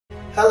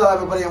Hello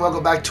everybody and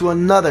welcome back to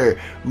another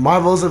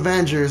Marvel's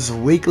Avengers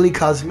weekly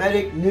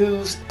cosmetic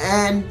news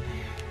and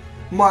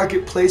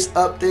marketplace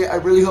update. I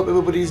really hope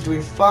everybody's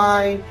doing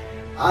fine.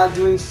 I'm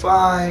doing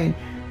fine.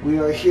 We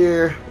are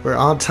here. We're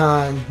on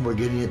time. We're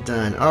getting it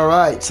done.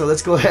 Alright, so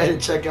let's go ahead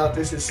and check out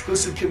this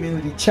exclusive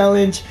community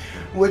challenge,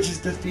 which is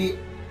defeat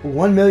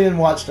 1 million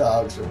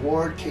watchdogs.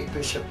 Reward Kate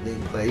Bishop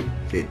nameplate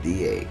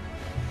 58.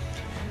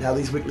 Now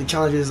these weekly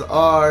challenges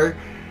are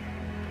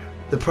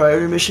the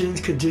priority missions,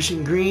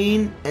 condition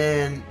green,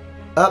 and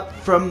up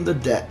from the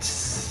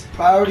depths.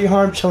 Priority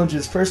harm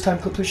challenges, first time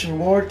completion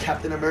reward,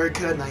 Captain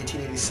America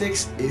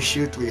 1986,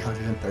 issue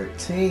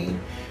 313.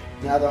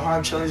 Now the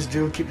harm challenges,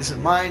 do keep this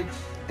in mind,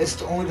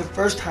 it's only the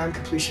first time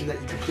completion that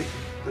you complete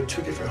the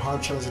two different harm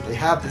challenges that they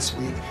have this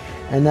week,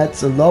 and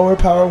that's a lower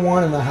power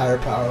one and a higher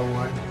power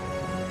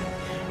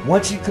one.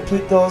 Once you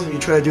complete those and you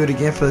try to do it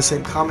again for the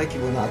same comic, you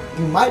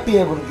might be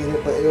able to get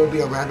it, but it will be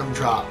a random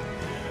drop.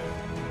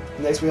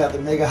 Next we have the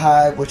Mega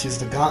Hive, which is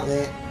the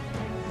gauntlet,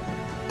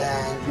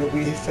 and you'll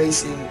be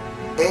facing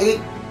 8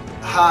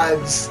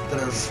 hives that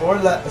are 4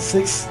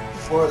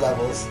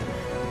 levels,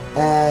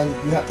 and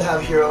you have to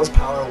have heroes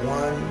power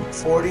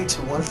 140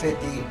 to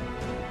 150.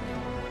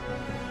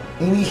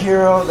 Any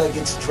hero that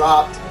gets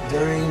dropped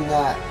during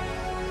that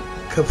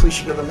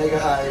completion of the Mega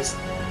Hives,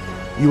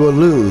 you will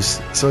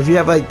lose. So if you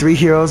have like 3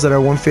 heroes that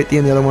are 150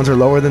 and the other ones are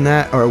lower than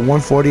that, or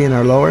 140 and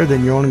are lower,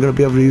 then you're only going to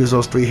be able to use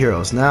those 3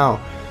 heroes. Now,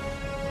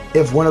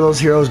 if one of those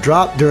heroes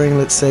drop during,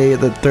 let's say,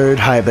 the 3rd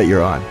hive that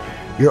you're on,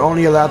 you're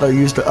only allowed to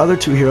use the other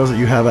 2 heroes that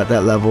you have at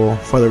that level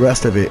for the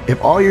rest of it.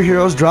 If all your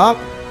heroes drop,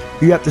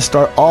 you have to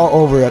start all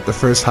over at the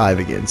 1st hive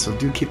again. So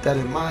do keep that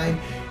in mind.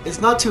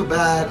 It's not too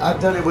bad. I've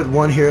done it with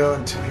 1 hero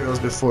and 2 heroes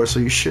before, so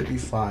you should be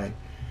fine.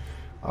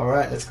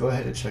 Alright, let's go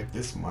ahead and check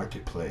this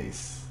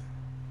marketplace.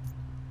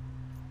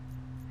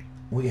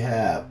 We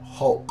have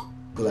Hulk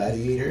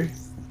Gladiator.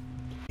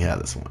 Yeah,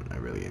 this one I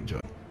really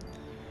enjoy.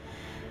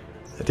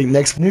 I think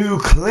next new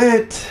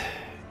Clint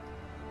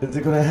is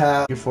it gonna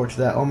have. Looking forward to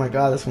that. Oh my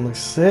god, this one looks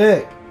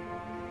sick.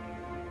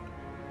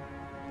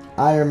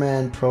 Iron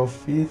Man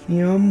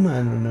Profitheum. I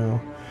don't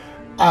know.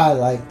 I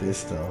like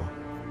this though.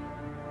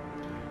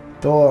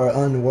 Thor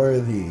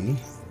Unworthy.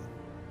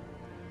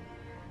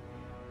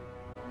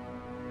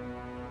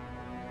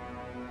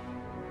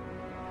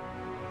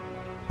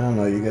 I don't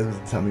know. You guys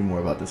have to tell me more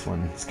about this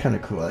one. It's kind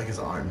of cool. I like his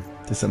arm.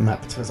 Did something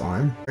happen to his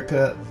arm?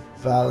 America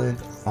Valiant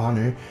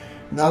Honor.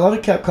 Now, a lot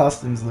of Cap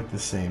costumes look the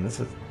same. That's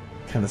what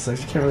kind of sucks.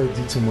 You can't really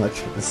do too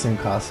much with the same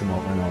costume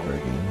over and over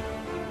again.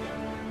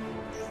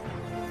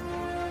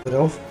 But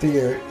don't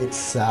fear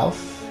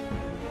itself.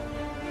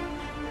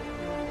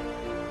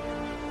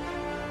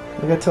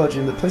 Like I told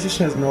you, the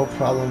PlayStation has no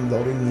problem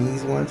loading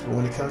these ones, but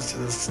when it comes to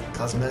this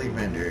Cosmetic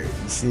Vender,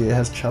 you see it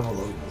has trouble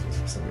loading those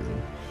for some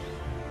reason.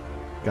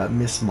 Got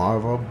Miss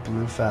Marvel,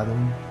 Blue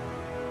Fathom.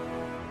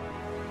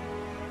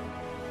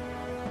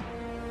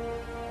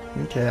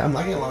 Okay, I'm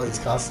liking a lot of these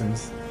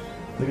costumes.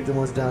 Look at the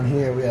ones down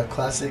here. We have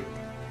classic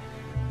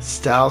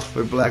styles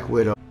for Black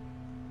Widow.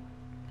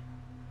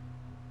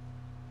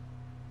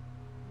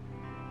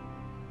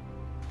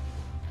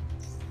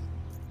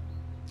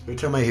 Every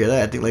time I hear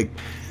that, I think like,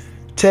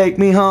 take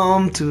me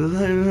home to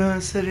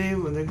the city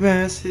where the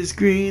grass is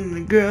green and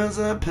the girls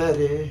are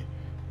petty.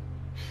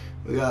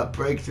 We got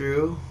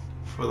Breakthrough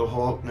for the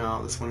Hulk.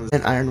 Now this one is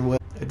an Iron Will.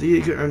 I think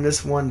you could earn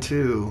this one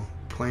too,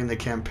 playing the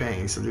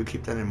campaign, so do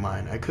keep that in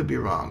mind. I could be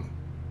wrong.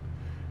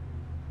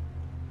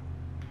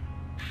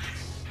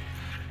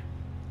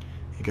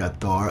 You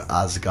got Thor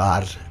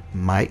Asgard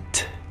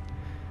Might.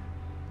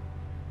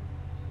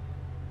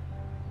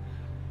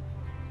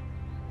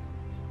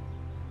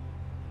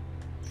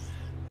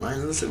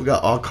 And listen, we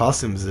got all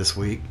costumes this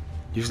week.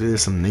 Usually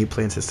there's some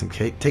nameplate system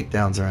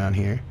takedowns around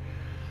here.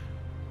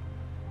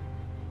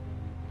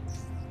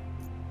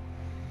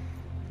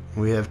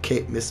 We have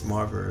Kate, Miss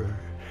Marvel.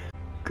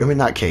 I mean,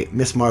 not Kate,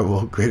 Miss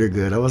Marvel, Greater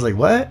Good. I was like,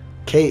 what?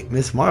 Kate,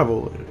 Miss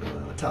Marvel? What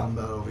am I talking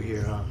about over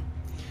here, huh?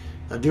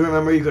 Now, do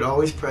remember you could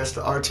always press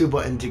the R2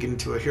 button to get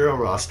into a hero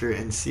roster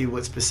and see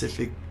what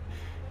specific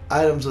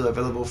items are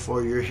available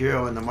for your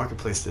hero in the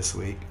marketplace this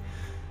week.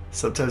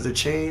 Sometimes they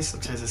change,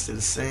 sometimes they stay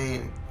the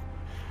same.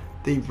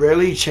 They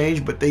rarely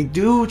change, but they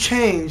do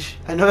change.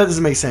 I know that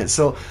doesn't make sense,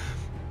 so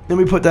let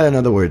me put that in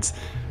other words.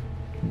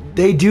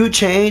 They do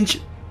change,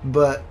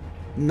 but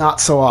not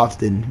so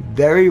often.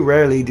 Very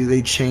rarely do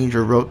they change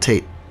or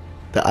rotate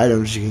the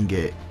items you can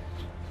get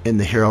in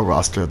the hero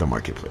roster of the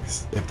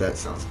marketplace, if that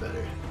sounds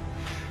better.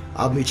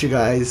 I'll meet you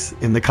guys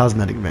in the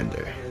Cosmetic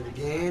Vender. And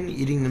again,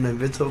 eating an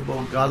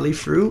invincible godly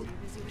fruit.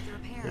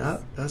 Yeah,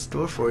 that's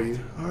Thor for you.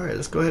 Alright,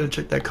 let's go ahead and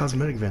check that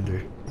Cosmetic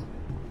Vender.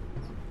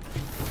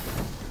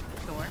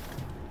 Thor?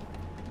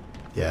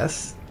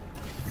 Yes.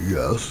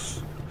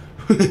 Yes.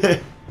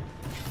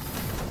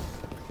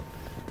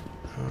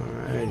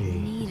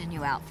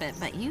 Outfit,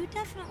 but you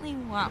definitely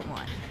want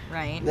one,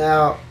 right?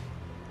 Now,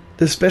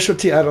 the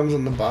specialty items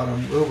on the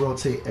bottom will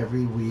rotate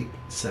every week,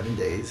 7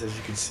 days, as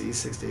you can see,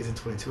 6 days and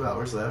 22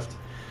 hours left.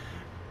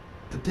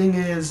 The thing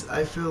is,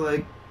 I feel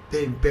like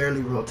they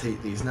barely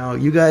rotate these. Now,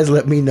 you guys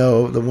let me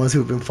know, the ones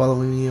who've been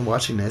following me and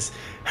watching this,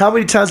 how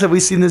many times have we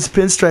seen this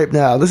pinstripe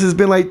now? This has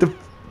been like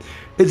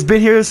it's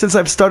been here since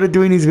I've started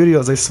doing these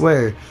videos, I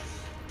swear.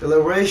 The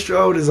Laurie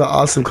Strode is an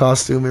awesome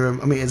costume.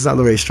 I mean, it's not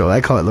Laurie Strode.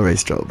 I call it Laurie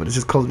Strode, but it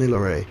just calls me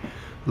Laura.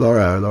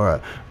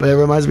 But it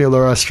reminds me of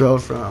Laura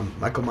Strode from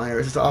Michael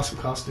Myers. It's an awesome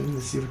costume.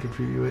 Let's see if we can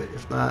preview it.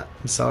 If not,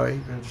 I'm sorry.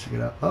 We're going to check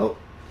it out. Oh.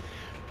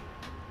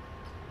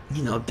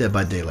 You know, Dead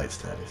by Daylight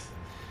status.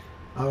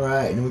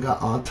 Alright, and then we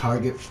got On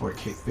Target for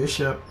Kate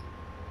Bishop.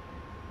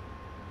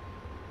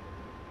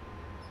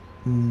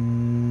 No,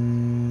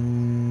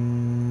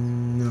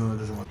 it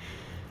doesn't want.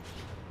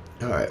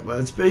 Alright, well,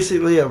 it's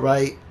basically a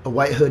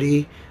white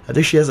hoodie. I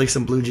think she has like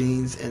some blue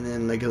jeans and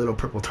then like a little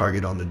purple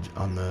target on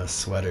the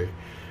sweater.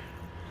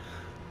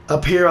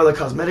 Up here are the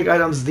cosmetic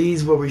items.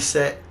 These will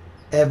reset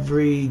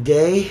every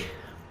day.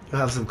 You'll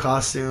have some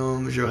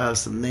costumes, you'll have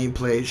some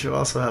nameplates, you'll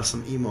also have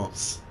some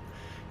emotes.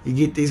 You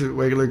get these with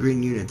regular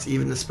green units,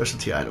 even the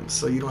specialty items.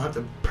 So you don't have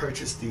to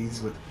purchase these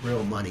with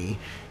real money.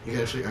 You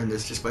can actually earn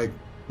this just by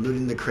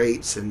looting the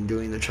crates and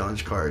doing the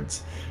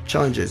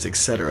challenges,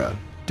 etc.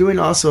 Doing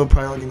also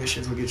priority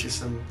missions will get you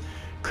some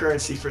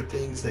currency for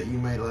things that you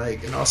might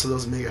like. And also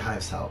those mega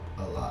hives help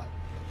a lot.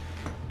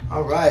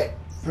 Alright,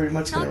 pretty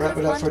much going to wrap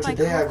it up for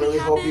today. I really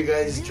hope you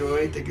guys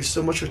enjoyed. Thank you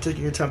so much for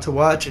taking your time to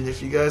watch. And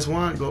if you guys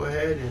want, go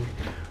ahead and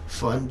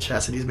fund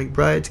Chastity's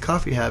McBride's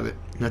coffee habit.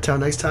 And until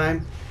next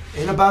time.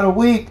 In about a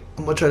week,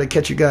 I'm going to try to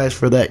catch you guys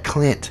for that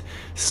Clint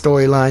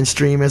storyline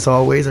stream as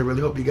always. I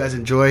really hope you guys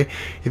enjoy.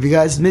 If you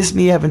guys missed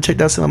me, haven't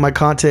checked out some of my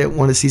content,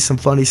 want to see some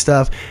funny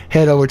stuff,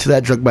 head over to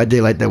that Drug by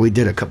Daylight that we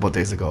did a couple of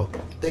days ago.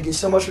 Thank you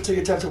so much for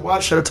taking time to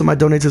watch. Shout out to my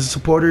donators and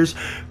supporters,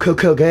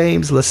 Coco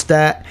Games,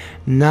 Lestat,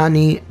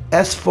 Nani,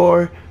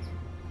 S4,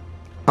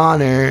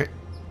 Honor,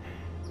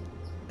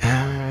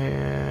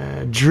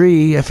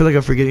 Dree. I feel like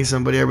I'm forgetting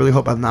somebody. I really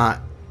hope I'm not.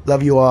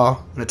 Love you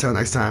all. And until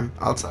next time,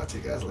 I'll talk to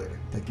you guys later.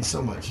 Thank you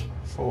so much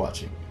for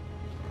watching.